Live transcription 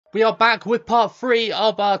We are back with part 3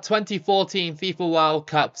 of our 2014 FIFA World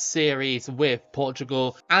Cup series with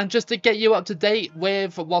Portugal. And just to get you up to date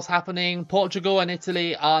with what's happening, Portugal and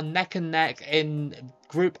Italy are neck and neck in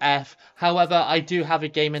Group F. However, I do have a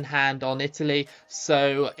game in hand on Italy.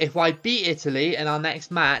 So if I beat Italy in our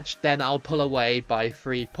next match, then I'll pull away by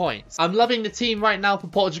 3 points. I'm loving the team right now for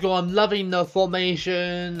Portugal. I'm loving the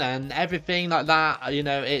formation and everything like that. You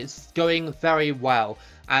know, it's going very well.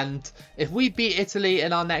 And if we beat Italy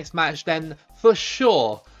in our next match, then for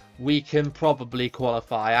sure we can probably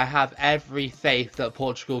qualify. I have every faith that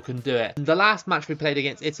Portugal can do it. The last match we played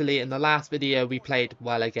against Italy, in the last video we played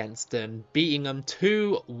well against them, beating them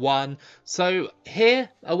 2-1. So here,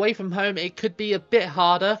 away from home, it could be a bit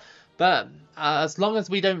harder, but as long as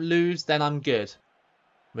we don't lose, then I'm good.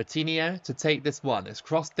 Moutinho to take this one. It's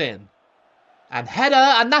crossed in. And header,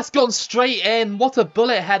 and that's gone straight in. What a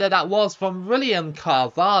bullet header that was from William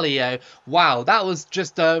Carvalho. Wow, that was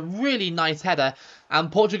just a really nice header. And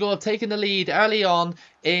Portugal have taken the lead early on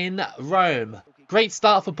in Rome. Great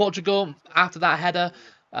start for Portugal after that header.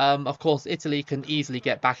 Of course, Italy can easily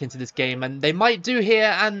get back into this game, and they might do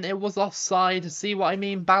here, and it was offside. See what I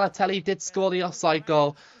mean? Balotelli did score the offside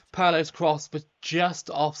goal. Pirlo's cross was just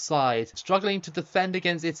offside. Struggling to defend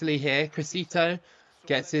against Italy here. Crisito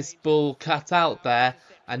gets his ball cut out there,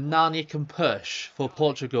 and Nani can push for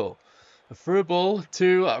Portugal. A through ball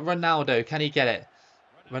to Ronaldo. Can he get it?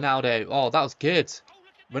 Ronaldo. Oh, that was good.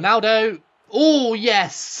 Ronaldo. Oh,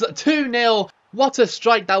 yes. 2-0. What a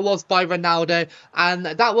strike that was by Ronaldo. And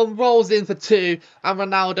that one rolls in for 2. And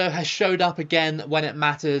Ronaldo has showed up again when it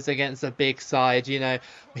matters against a big side. You know,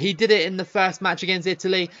 he did it in the first match against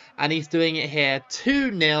Italy, and he's doing it here.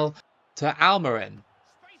 2-0 to Almiron.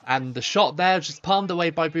 And the shot there just palmed away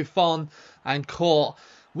by Buffon and caught.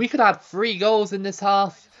 We could have 3 goals in this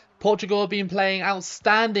half. Portugal have been playing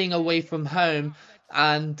outstanding away from home.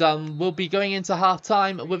 And we'll be going into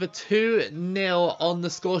half-time with a 2-0 on the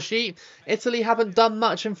score sheet. Italy haven't done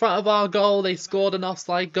much in front of our goal. They scored an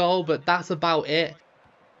offside goal, but that's about it.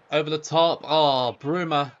 Over the top. Oh,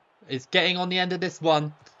 Bruma is getting on the end of this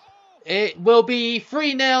one. It will be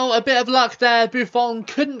 3-0. A bit of luck there. Buffon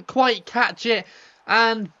couldn't quite catch it.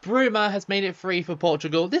 And Bruma has made it 3 for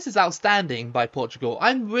Portugal. This is outstanding by Portugal.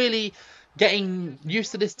 I'm really getting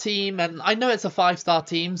used to this team, and I know it's a 5-star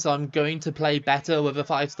team, so I'm going to play better with a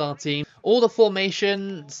 5-star team. All the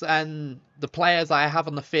formations and the players I have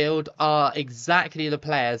on the field are exactly the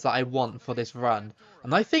players that I want for this run.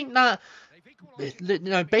 And I think that, you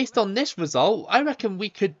know, based on this result, I reckon we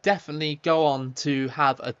could definitely go on to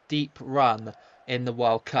have a deep run in the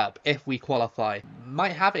World Cup if we qualify.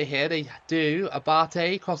 Might have it here. They do.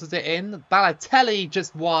 Abate crosses it in. Balotelli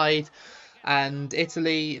just wide. And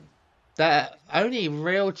Italy, their only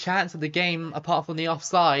real chance of the game apart from the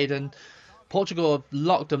offside. And Portugal have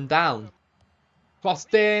locked them down.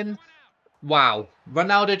 Crossed in. Wow.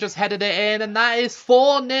 Ronaldo just headed it in, and that is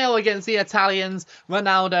 4-0 against the Italians.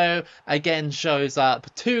 Ronaldo again shows up.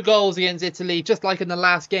 2 goals against Italy, just like in the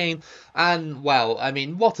last game. And, well, I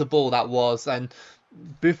mean, what a ball that was. And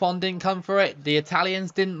Buffon didn't come for it. The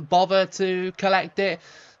Italians didn't bother to collect it.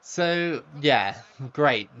 So, yeah,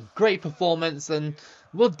 great. Great performance, and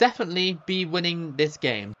we'll definitely be winning this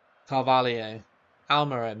game. Carvalho.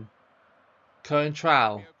 Almiron.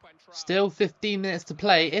 Coentrao. Still 15 minutes to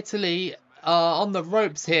play. Italy are on the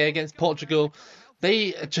ropes here against Portugal.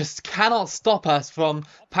 They just cannot stop us from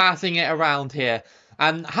passing it around here.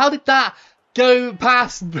 And how did that go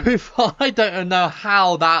past Buffon? I don't know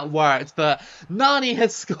how that worked, but Nani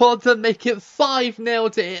has scored to make it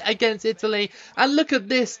 5-0 against Italy. And look at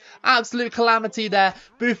this absolute calamity there.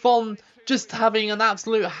 Buffon just having an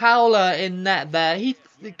absolute howler in net there. He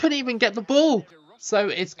couldn't even get the ball. So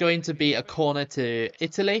it's going to be a corner to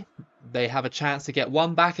Italy. They have a chance to get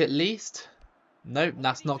one back at least. Nope,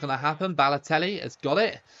 that's not going to happen. Balotelli has got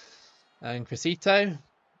it. And Crisito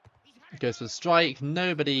goes for the strike.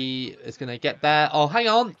 Nobody is going to get there. Oh, hang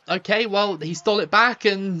on. Okay, well, he stole it back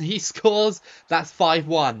and he scores. That's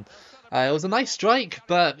 5-1. It was a nice strike,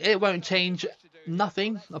 but it won't change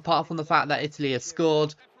nothing apart from the fact that Italy has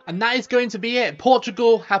scored. And that is going to be it.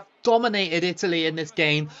 Portugal have dominated Italy in this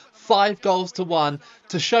game. 5-1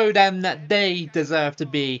 to show them that they deserve to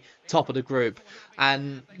be top of the group.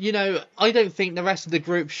 And, you know, I don't think the rest of the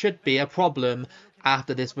group should be a problem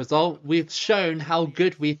after this result. We've shown how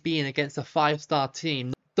good we've been against a 5-star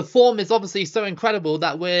team. The form is obviously so incredible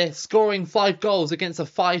that we're scoring 5 goals against a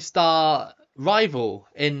 5-star rival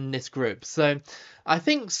in this group. So I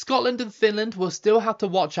think Scotland and Finland will still have to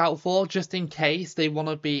watch out for, just in case they want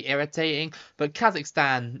to be irritating. But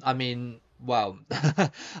Kazakhstan, I mean, well,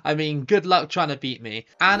 I mean, good luck trying to beat me.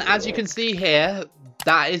 And as you can see here,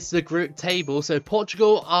 that is the group table. So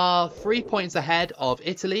Portugal are 3 points ahead of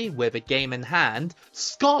Italy with a game in hand.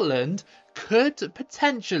 Scotland could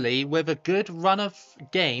potentially, with a good run of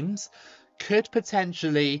games, could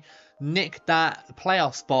potentially nick that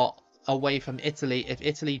playoff spot away from Italy if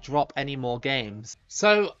Italy drop any more games.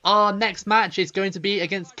 So our next match is going to be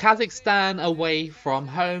against Kazakhstan away from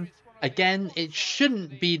home. Again, it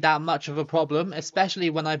shouldn't be that much of a problem, especially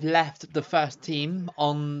when I've left the first team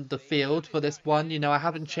on the field for this one. You know, I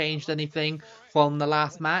haven't changed anything from the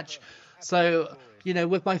last match. So, you know,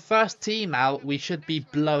 with my first team out, we should be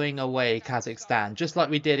blowing away Kazakhstan, just like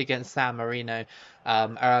we did against San Marino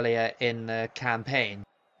earlier in the campaign.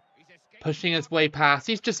 Pushing his way past.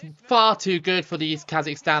 He's just far too good for these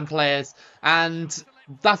Kazakhstan players. And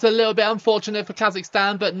that's a little bit unfortunate for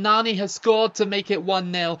Kazakhstan, but Nani has scored to make it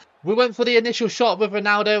 1-0. We went for the initial shot with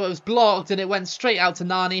Ronaldo. It was blocked and it went straight out to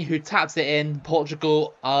Nani, who taps it in.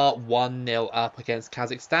 Portugal are 1-0 up against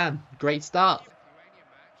Kazakhstan. Great start.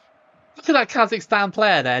 Look at that Kazakhstan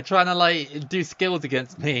player there trying to like do skills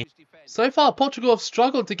against me. So far, Portugal have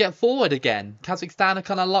struggled to get forward again. Kazakhstan are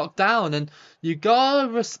kind of locked down, and you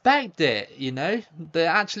gotta respect it, you know? They're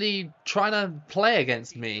actually trying to play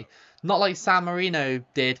against me. Not like San Marino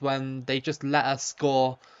did when they just let us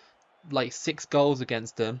score like 6 goals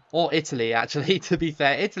against them. Or Italy, actually, to be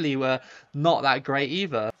fair. Italy were not that great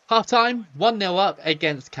either. Half-time, 1-0 up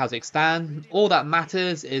against Kazakhstan. All that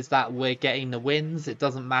matters is that we're getting the wins. It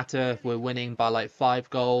doesn't matter if we're winning by like 5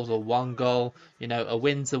 goals or 1 goal. You know, a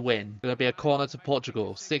win's a win. Going to be a corner to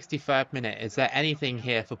Portugal. 63rd minute. Is there anything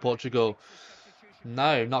here for Portugal?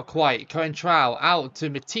 No, not quite. Coentrao out to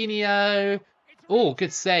Matinho. Oh,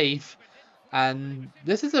 good save. And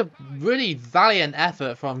this is a really valiant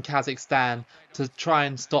effort from Kazakhstan to try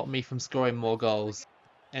and stop me from scoring more goals.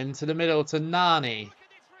 Into the middle to Nani.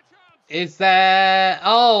 Is there...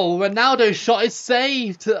 Oh, Ronaldo's shot is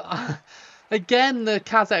saved. Again, the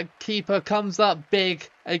Kazakh keeper comes up big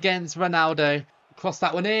against Ronaldo. Cross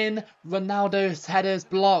that one in. Ronaldo's header's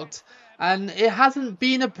blocked. And it hasn't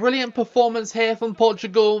been a brilliant performance here from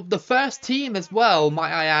Portugal. The first team as well,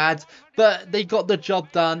 might I add. But they got the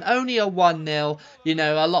job done. Only a 1-0. You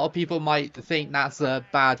know, a lot of people might think that's a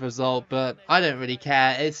bad result. But I don't really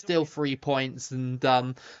care. It's still 3 points. And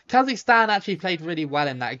Kazakhstan actually played really well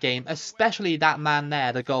in that game. Especially that man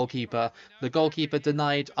there, the goalkeeper. The goalkeeper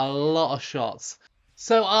denied a lot of shots.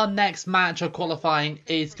 So our next match of qualifying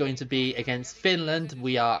is going to be against Finland.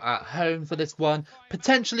 We are at home for this one.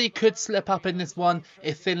 Potentially could slip up in this one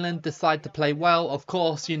if Finland decide to play well. Of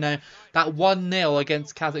course, you know, that 1-0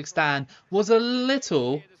 against Kazakhstan was a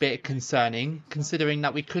little bit concerning, considering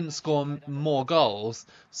that we couldn't score more goals.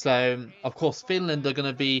 So, of course, Finland are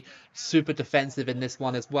going to be super defensive in this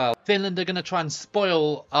one as well. Finland are going to try and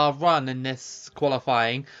spoil our run in this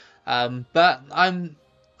qualifying. But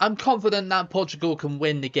I'm confident that Portugal can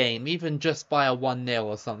win the game, even just by a 1-0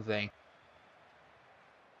 or something.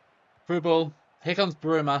 Through ball. Here comes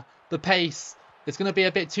Bruma. The pace is going to be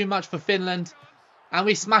a bit too much for Finland. And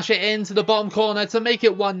we smash it into the bottom corner to make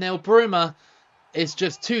it 1-0. Bruma is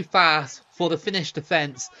just too fast for the Finnish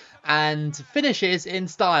defence and finishes in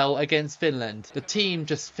style against Finland. The team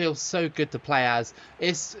just feels so good to play as.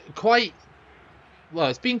 It's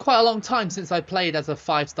been quite a long time since I played as a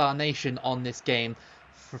 5-star nation on this game.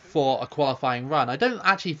 For a qualifying run. I don't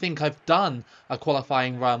actually think I've done a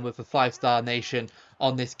qualifying run with a 5-star nation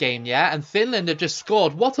on this game yet. And Finland have just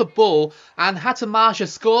scored. What a ball. And Hatamasha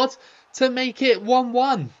scored to make it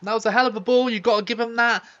 1-1. That was a hell of a ball. You got to give him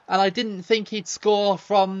that. And I didn't think he'd score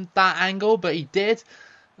from that angle, but he did.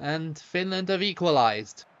 And Finland have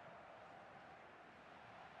equalised.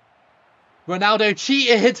 Ronaldo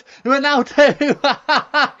cheated! Ronaldo!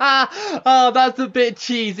 Oh, that's a bit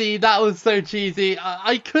cheesy. That was so cheesy.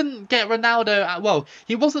 I couldn't get Ronaldo... Well,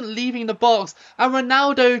 he wasn't leaving the box. And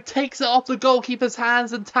Ronaldo takes it off the goalkeeper's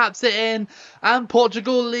hands and taps it in. And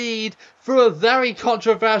Portugal lead through a very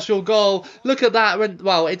controversial goal. Look at that.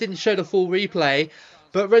 Well, it didn't show the full replay.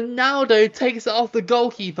 But Ronaldo takes it off the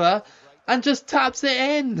goalkeeper and just taps it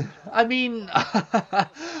in. I mean,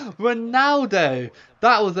 Ronaldo.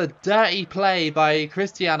 That was a dirty play by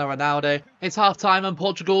Cristiano Ronaldo. It's half-time and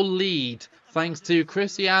Portugal lead, thanks to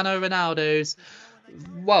Cristiano Ronaldo's,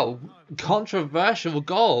 well, controversial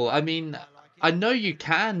goal. I mean, I know you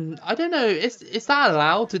can. I don't know, is that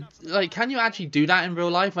allowed to, like, can you actually do that in real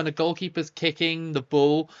life when a goalkeeper's kicking the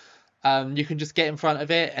ball? You can just get in front of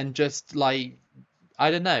it and just, like, I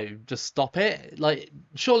don't know, just stop it? Like,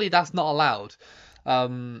 surely that's not allowed.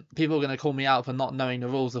 People are going to call me out for not knowing the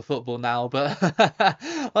rules of football now, but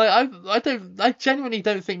I genuinely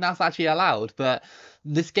don't think that's actually allowed, but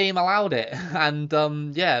this game allowed it.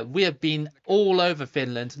 And yeah, we have been all over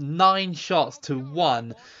Finland, 9 shots to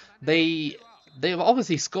 1. They've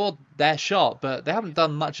obviously scored their shot, but they haven't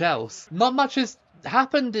done much else. Not much has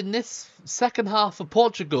happened in this second half for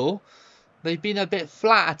Portugal. They've been a bit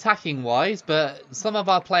flat attacking wise, but some of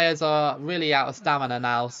our players are really out of stamina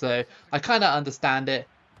now, so I kind of understand it.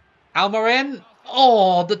 Almarin,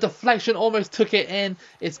 oh, the deflection almost took it in.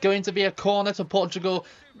 It's going to be a corner to Portugal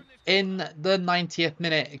in the 90th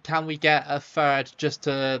minute. Can we get a third just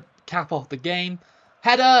to cap off the game?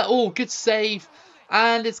 Header, oh, good save.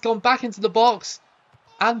 And it's gone back into the box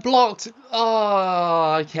and blocked.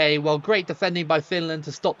 Oh, okay. Well, great defending by Finland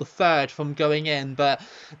to stop the third from going in. But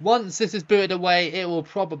once this is booted away, it will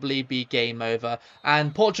probably be game over.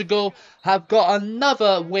 And Portugal have got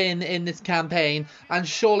another win in this campaign. And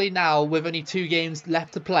surely now, with only 2 games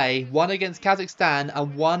left to play, one against Kazakhstan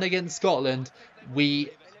and one against Scotland,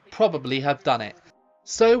 we probably have done it.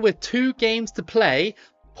 So with 2 games to play,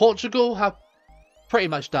 Portugal have pretty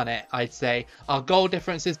much done it, I'd say. Our goal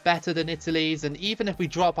difference is better than Italy's, and even if we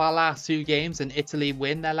drop our last 2 games and Italy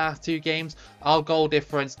win their last 2 games, our goal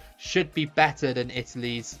difference should be better than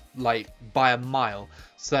Italy's, like, by a mile.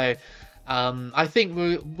 So I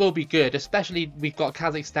think we'll be good, especially we've got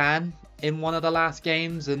Kazakhstan in one of the last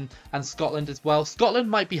games and Scotland as well. Scotland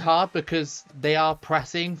might be hard because they are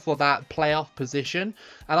pressing for that playoff position,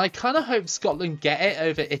 and I kind of hope Scotland get it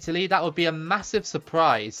over Italy. That would be a massive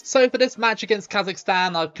surprise. So for this match against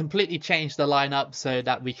Kazakhstan, I've completely changed the lineup so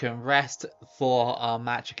that we can rest for our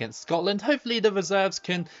match against Scotland. Hopefully the reserves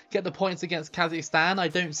can get the points against Kazakhstan. I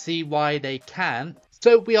don't see why they can't.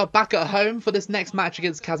 So we are back at home for this next match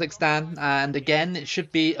against Kazakhstan, and again it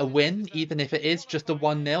should be a win, even if it is just a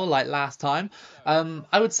 1-0 like last time.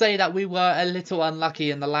 I would say that we were a little unlucky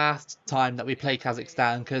in the last time that we played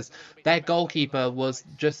Kazakhstan because their goalkeeper was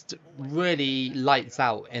just really lights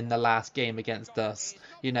out in the last game against us.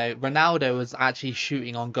 You know, Ronaldo was actually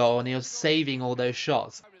shooting on goal and he was saving all those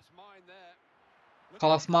shots.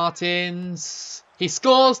 Carlos Martins, he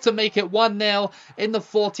scores to make it 1-0 in the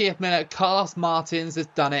 40th minute. Carlos Martins has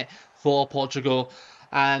done it for Portugal.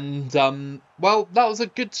 And, well, that was a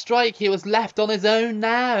good strike. He was left on his own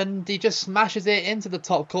now and he just smashes it into the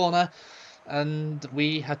top corner. And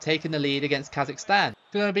we have taken the lead against Kazakhstan.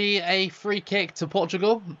 Going to be a free kick to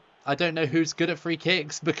Portugal. I don't know who's good at free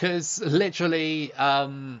kicks because literally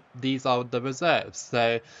these are the reserves.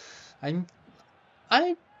 So I'm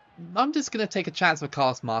just going to take a chance with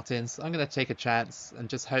Carlos Martins. I'm going to take a chance and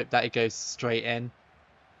just hope that it goes straight in.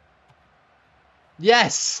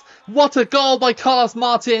 Yes! What a goal by Carlos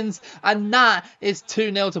Martins! And that is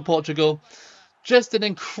 2-0 to Portugal. Just an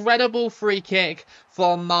incredible free kick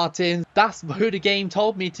from Martins. That's who the game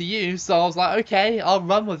told me to use. So I was like, okay, I'll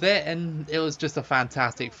run with it. And it was just a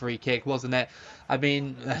fantastic free kick, wasn't it? I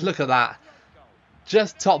mean, look at that.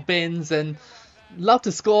 Just top bins, and love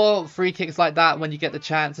to score free kicks like that when you get the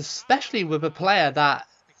chance, especially with a player that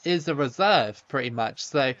is a reserve pretty much.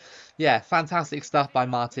 So yeah, fantastic stuff by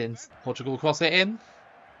Martins. Portugal cross it in.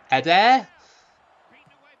 Eder.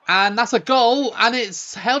 And that's a goal, and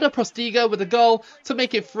it's Helder Postiga with a goal to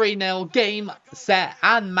make it 3-0 game, set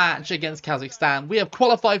and match against Kazakhstan. We have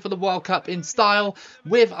qualified for the World Cup in style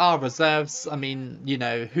with our reserves. I mean, you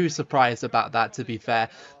know, who's surprised about that, to be fair?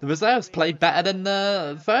 The reserves played better than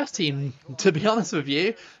the first team, to be honest with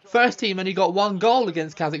you. First team only got 1 goal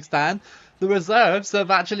against Kazakhstan. The reserves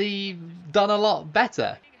have actually done a lot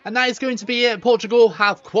better. And that is going to be it. Portugal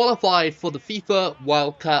have qualified for the FIFA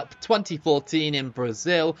World Cup 2014 in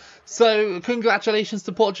Brazil. So congratulations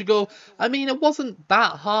to Portugal. I mean, it wasn't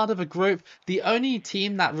that hard of a group. The only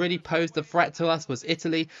team that really posed a threat to us was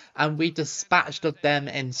Italy, and we dispatched of them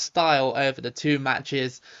in style over the 2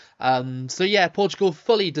 matches. So yeah, Portugal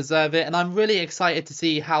fully deserve it, and I'm really excited to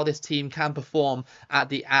see how this team can perform at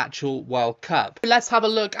the actual World Cup. Let's have a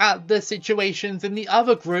look at the situations in the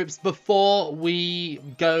other groups before we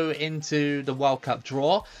go into the World Cup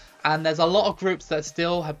draw. And there's a lot of groups that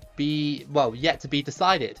still have yet to be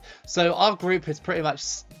decided. So our group is pretty much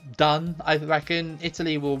done, I reckon.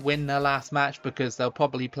 Italy will win their last match because they'll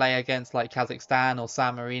probably play against like Kazakhstan or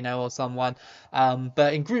San Marino or someone.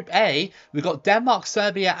 But in Group A, we've got Denmark,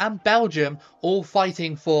 Serbia and Belgium all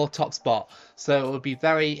fighting for top spot. So it will be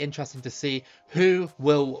very interesting to see who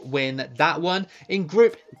will win that one. In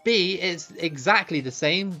Group B, it's exactly the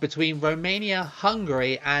same between Romania,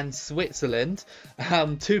 Hungary and Switzerland.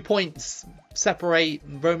 2 points separate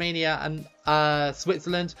Romania and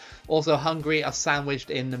Switzerland. Also Hungary are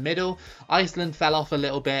sandwiched in the middle. Iceland fell off a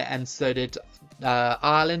little bit, and so did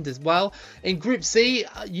Ireland as well. In Group C,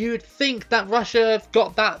 you'd think that Russia have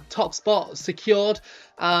got that top spot secured.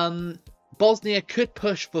 Bosnia could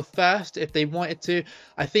push for first if they wanted to.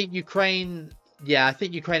 I think Ukraine... Yeah, I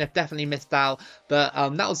think Ukraine have definitely missed out, but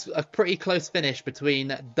that was a pretty close finish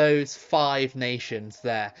between those 5 nations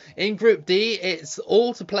there. In Group D, it's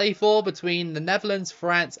all to play for between the Netherlands,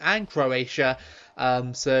 France and Croatia.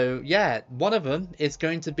 So yeah, one of them is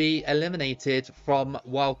going to be eliminated from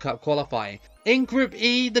World Cup qualifying. In Group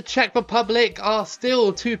E, the Czech Republic are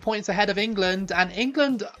still 2 points ahead of England, and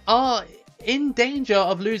England are in danger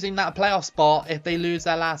of losing that playoff spot if they lose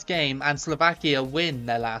their last game and Slovakia win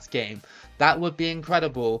their last game. That would be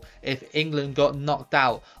incredible if England got knocked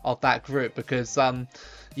out of that group, because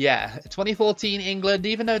yeah, 2014 England,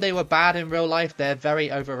 even though they were bad in real life, they're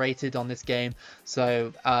very overrated on this game.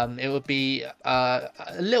 So it would be a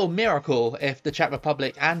little miracle if the Czech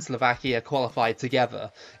Republic and Slovakia qualified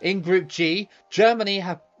together. In Group G, Germany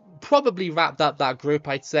have probably wrapped up that group,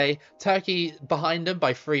 I'd say. Turkey behind them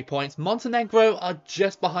by 3 points. Montenegro are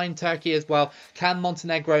just behind Turkey as well. Can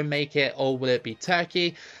Montenegro make it, or will it be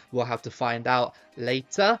Turkey? We'll have to find out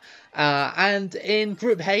later. And in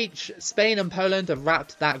Group H, Spain and Poland have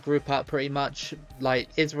wrapped that group up pretty much. Like,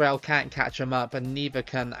 Israel can't catch them up, and neither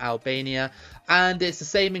can Albania. And it's the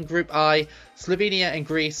same in Group I. Slovenia and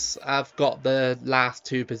Greece have got the last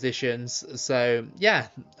 2 positions. So yeah,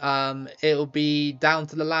 it'll be down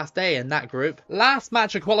to the last day in that group. Last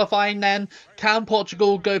match of qualifying then. Can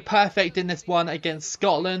Portugal go perfect in this one against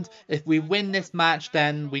Scotland? If we win this match,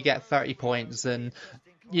 then we get 30 points, and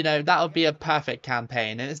you know, that would be a perfect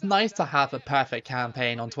campaign. And it's nice to have a perfect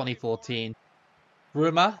campaign on 2014.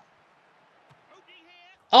 Bruma.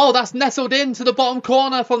 Oh, that's nestled into the bottom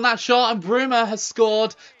corner from that shot, and Bruma has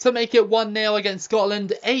scored to make it 1-0 against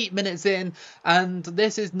Scotland 8 minutes in, and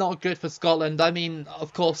this is not good for Scotland. I mean,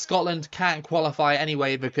 of course, Scotland can't qualify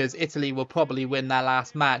anyway because Italy will probably win their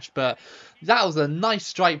last match, but that was a nice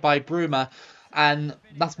strike by Bruma, and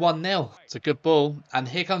that's 1-0. It's a good ball, and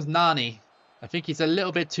here comes Nani. I think he's a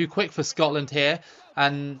little bit too quick for Scotland here,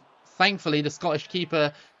 and thankfully the Scottish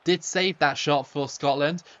keeper did save that shot for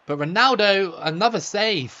Scotland. But Ronaldo, another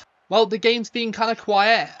save. Well, the game's been kind of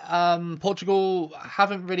quiet. Portugal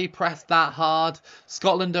haven't really pressed that hard.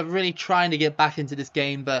 Scotland are really trying to get back into this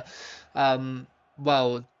game, but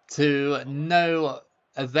well, to no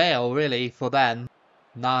avail really for them.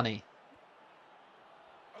 Nani.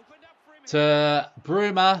 To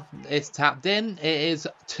Bruma, it's tapped in. It is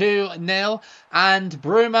 2-0, and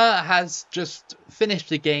Bruma has just finished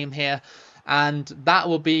the game here, and that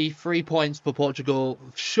will be 3 points for Portugal,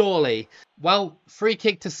 surely. Well, free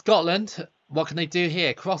kick to Scotland. What can they do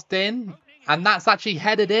here? Crossed in, and that's actually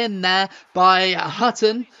headed in there by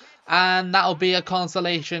Hutton, and that'll be a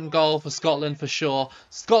consolation goal for Scotland for sure.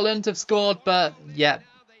 Scotland have scored, but yeah,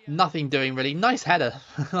 nothing doing really. Nice header.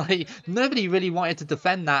 Like, nobody really wanted to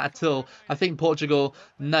defend that at all. I think Portugal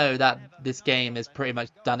know that this game is pretty much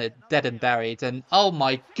done, it dead and buried. And oh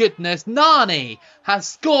my goodness, Nani has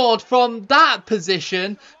scored from that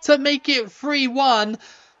position to make it 3-1.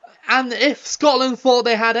 And if Scotland thought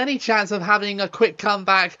they had any chance of having a quick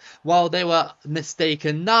comeback, well, they were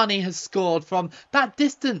mistaken. Nani has scored from that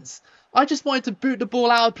distance. I just wanted to boot the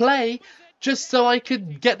ball out of play just so I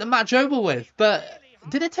could get the match over with. But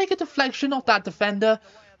did it take a deflection off that defender?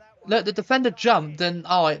 Look, the defender jumped, and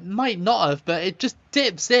oh, it might not have, but it just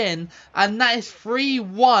dips in, and that is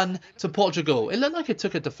 3-1 to Portugal. It looked like it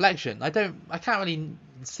took a deflection. I can't really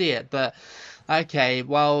see it, but okay,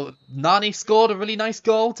 well, Nani scored a really nice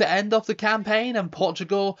goal to end off the campaign, and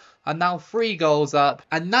Portugal are now 3 goals up.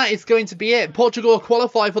 And that is going to be it. Portugal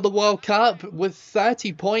qualify for the World Cup with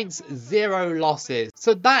 30 points, 0 losses.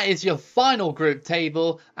 So that is your final group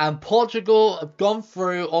table, and Portugal have gone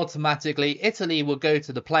through automatically. Italy will go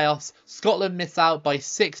to the playoffs. Scotland miss out by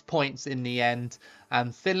 6 points in the end,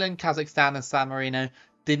 and Finland, Kazakhstan and San Marino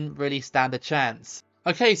didn't really stand a chance.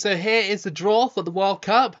 Okay, so here is the draw for the World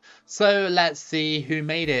Cup. So let's see who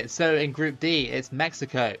made it. So in Group D, it's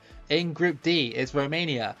Mexico. In Group D, it's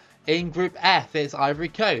Romania. In Group F, it's Ivory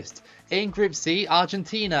Coast. In Group C,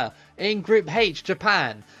 Argentina. In Group H,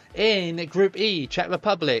 Japan. In Group E, Czech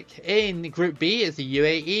Republic. In Group B, it's the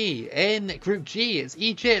UAE. In Group G, it's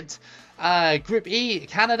Egypt. Group E,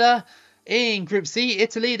 Canada. In Group C,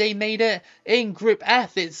 Italy, they made it. In Group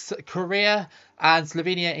F, it's Korea and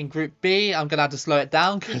Slovenia. In Group B, I'm going to have to slow it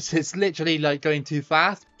down because it's literally like going too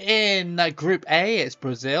fast. In Group A, it's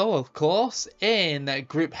Brazil, of course. In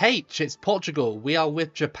Group H, it's Portugal. We are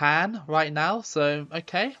with Japan right now, so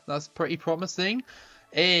okay, that's pretty promising.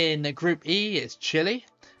 In Group E, it's Chile.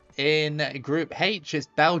 In Group H, it's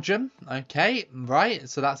Belgium. Okay, right,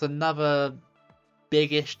 so that's another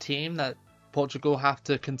biggish team that Portugal have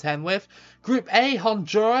to contend with. Group A,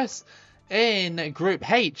 Honduras. In Group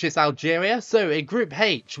H, it's Algeria. So in Group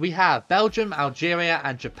H, we have Belgium, Algeria,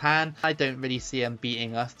 and Japan. I don't really see them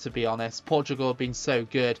beating us, to be honest. Portugal have been so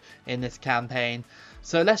good in this campaign.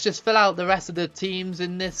 So let's just fill out the rest of the teams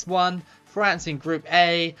in this one. France in Group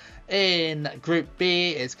A. In Group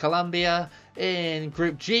B, it's Colombia. In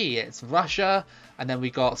Group G, it's Russia. And then we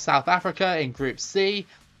got South Africa in Group C.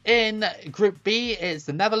 In Group B, it's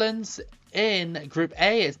the Netherlands. In Group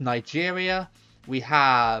A, it's Nigeria. We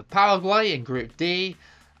have Paraguay in Group D,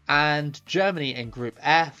 and Germany in Group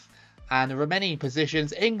F, and the remaining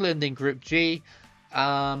positions, England in Group G,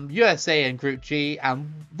 USA in Group G,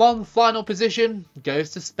 and one final position goes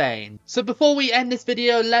to Spain. So before we end this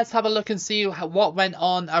video, let's have a look and see what went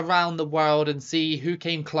on around the world and see who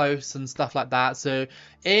came close and stuff like that. So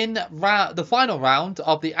in the final round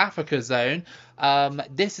of the Africa zone,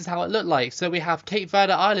 this is how it looked like. So we have Cape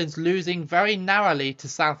Verde Islands losing very narrowly to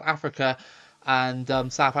South Africa, and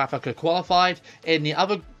South Africa qualified. In the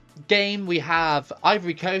other game, we have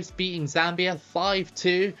Ivory Coast beating Zambia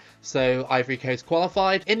 5-2, so Ivory Coast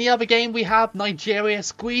qualified. In the other game, we have Nigeria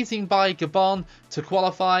squeezing by Gabon to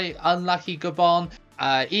qualify. Unlucky Gabon.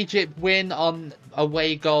 Egypt win on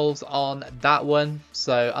away goals on that one,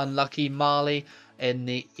 so unlucky Mali in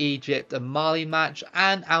the Egypt and Mali match,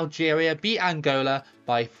 and Algeria beat Angola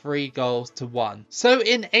by 3-1. So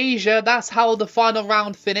in Asia, that's how the final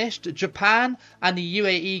round finished. Japan and the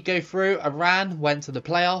UAE go through. Iran went to the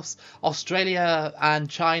playoffs. Australia and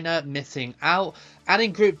China missing out. And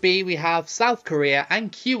in Group B, we have South Korea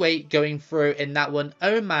and Kuwait going through in that one.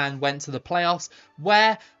 Oman went to the playoffs,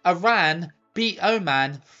 where Iran beat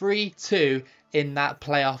Oman 3-2 in that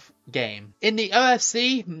playoff game. In the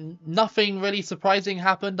OFC, nothing really surprising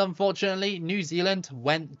happened, unfortunately. New Zealand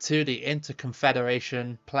went to the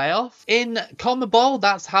Interconfederation playoff. In CONMEBOL,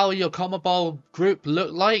 that's how your CONMEBOL group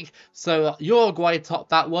looked like. So Uruguay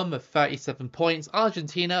topped that one with 37 points,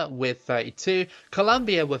 Argentina with 32,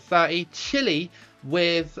 Colombia with 30, Chile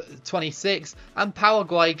with 26, and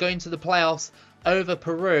Paraguay going to the playoffs over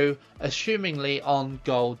Peru, assumingly on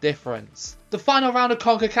goal difference. The final round of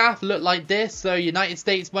CONCACAF looked like this. So United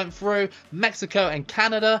States went through, Mexico and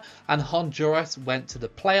Canada, and Honduras went to the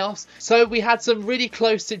playoffs. So we had some really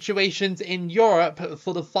close situations in Europe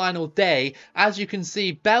for the final day. As you can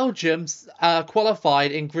see, Belgium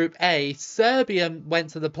qualified in Group A, Serbia went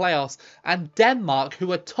to the playoffs, and Denmark, who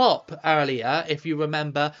were top earlier, if you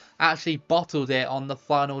remember, actually bottled it on the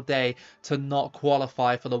final day to not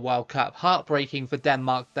qualify for the World Cup. Heartbreaking for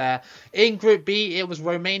Denmark there. In Group B, it was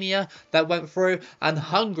Romania that went through, and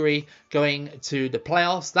Hungary going to the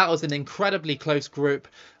playoffs. That was an incredibly close group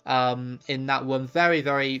in that one. Very,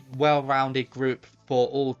 very well-rounded group for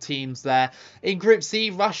all teams there. In Group C,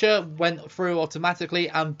 Russia went through automatically,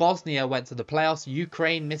 and Bosnia went to the playoffs.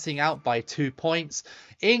 Ukraine missing out by 2 points.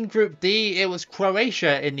 In Group D, it was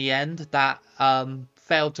Croatia in the end that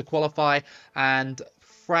failed to qualify, and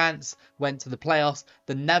France went to the playoffs.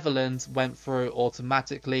 The Netherlands went through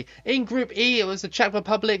automatically. In Group E, it was the Czech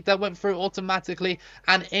Republic that went through automatically,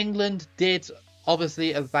 and England did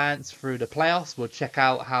obviously advance through the playoffs. We'll check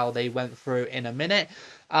out how they went through in a minute.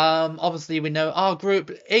 Obviously, we know our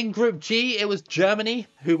group. In Group G, it was Germany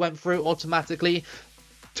who went through automatically.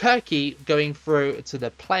 Turkey going through to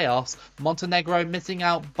the playoffs. Montenegro missing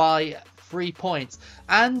out by 3 points.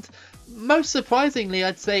 And most surprisingly,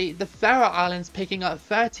 I'd say the Faroe Islands picking up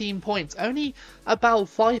 13 points, only about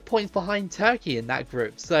 5 points behind Turkey in that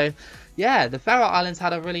group. So yeah, the Faroe Islands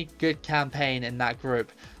had a really good campaign in that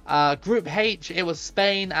group. Group H, it was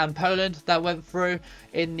Spain and Poland that went through.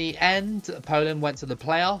 In the end, Poland went to the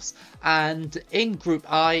playoffs. And in Group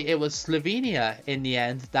I, it was Slovenia in the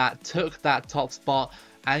end that took that top spot,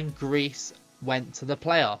 and Greece went to the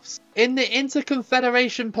playoffs. In the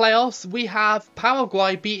Interconfederation playoffs, we have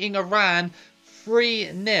Paraguay beating Iran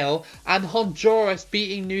 3-0 and Honduras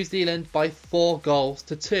beating New Zealand by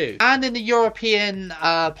 4-2. And in the European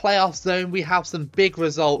playoff zone, we have some big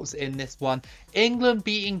results in this one. England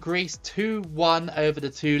beating Greece 2-1 over the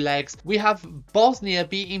two legs. We have Bosnia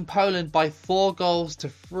beating Poland by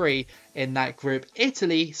 4-3 in that group.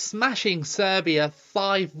 Italy smashing Serbia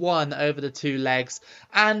 5-1 over the two legs.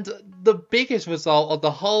 And the biggest result of the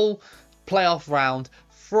whole playoff round,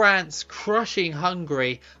 France crushing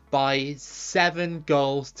Hungary by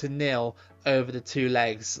 7-0 over the two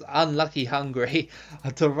legs. Unlucky Hungary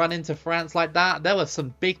to run into France like that. There were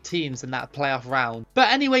some big teams in that playoff round. But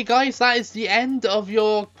anyway, guys, that is the end of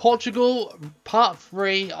your Portugal part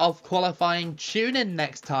 3 of qualifying. Tune in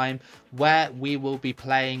next time where we will be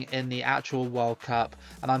playing in the actual World Cup,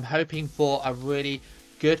 and I'm hoping for a really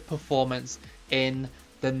good performance in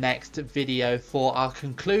the next video for our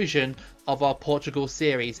conclusion of our Portugal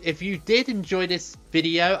series. If you did enjoy this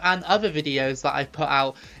video and other videos that I put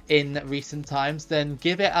out in recent times, then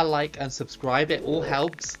give it a like and subscribe. It all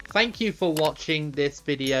helps. Thank you for watching this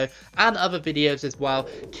video and other videos as well.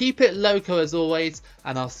 Keep it loco as always,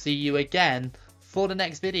 and I'll see you again for the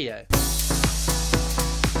next video.